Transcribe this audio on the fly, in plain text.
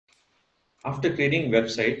After creating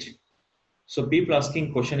website, so people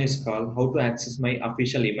asking question is called how to access my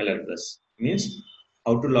official email address. Means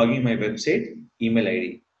how to log in my website email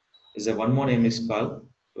ID. Is a one more name is called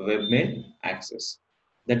webmail access.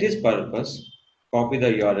 That is purpose. Copy the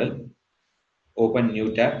URL, open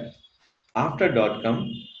new tab. After .com,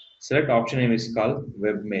 select option name is called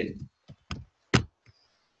webmail.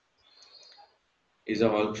 Is a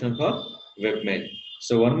option for webmail.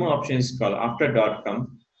 So one more option is called after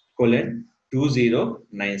 .com colon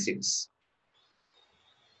 2096.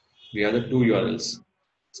 We have the two URLs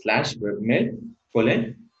slash webmail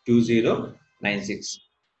colon 2096.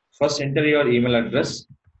 First enter your email address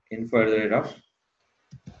info at the rate of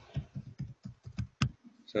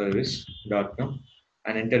service.com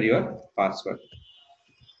and enter your password.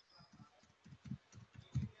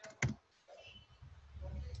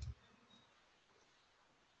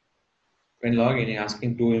 When login,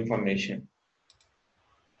 asking two information,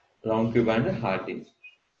 round cube and hard disk.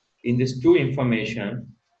 In this two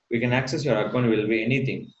information, we can access your account will be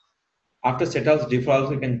anything. After setup defaults,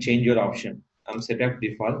 we can change your option. I'm set up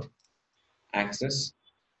default, access,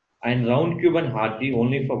 and round cube and hard disk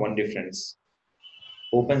only for one difference.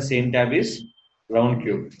 Open same tab is round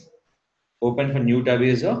cube. Open for new tab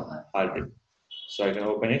is a hard disk. So I can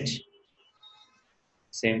open it.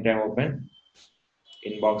 Same time open.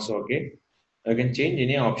 Inbox okay. I can change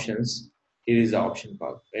any options. Here is the option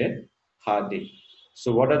called hard disk.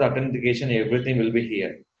 So what are the authentication? Everything will be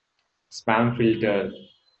here. Spam filter,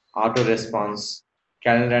 auto response,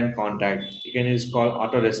 calendar and contact. You can use call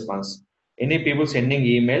auto response. Any people sending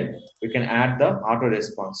email, we can add the auto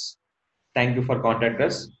response. Thank you for contact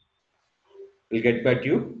us. We'll get back to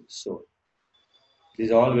you soon.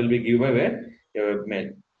 These all will be given by your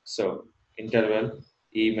webmail. So interval,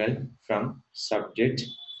 email from subject,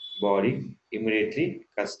 body, immediately,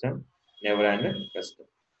 custom, never and custom.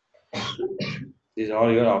 These are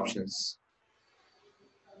all your options.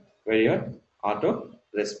 Where your auto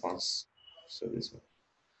response. So this one.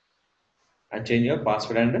 And change your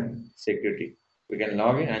password and security. We can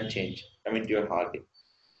log in and change. Come into your hard disk.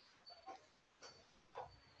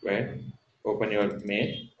 Where open your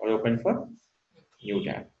mail or open for new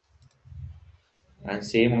tab. And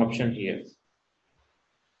same option here.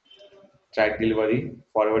 Track delivery,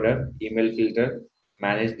 forwarder, email filter,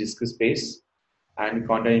 manage disk space, and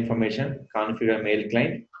content information, configure mail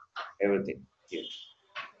client, everything here.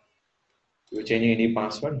 You changing any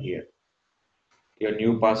password here. Your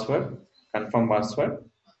new password, confirm password,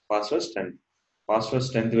 password strength. Password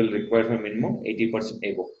strength will require for minimum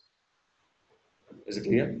 80% above. Is it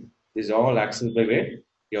clear? This is all accessed by where?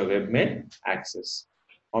 Your webmail access.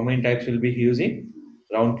 How many types will be using?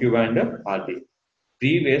 Round cube and RD.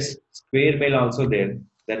 Previous square mail also there.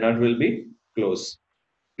 Then that will be close.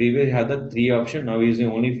 Previous had the three option. Now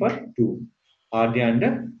using only for two. RD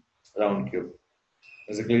and round cube.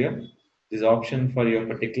 Is it clear? This option for your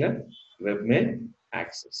particular webmail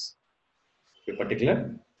access. Your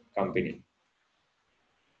particular company.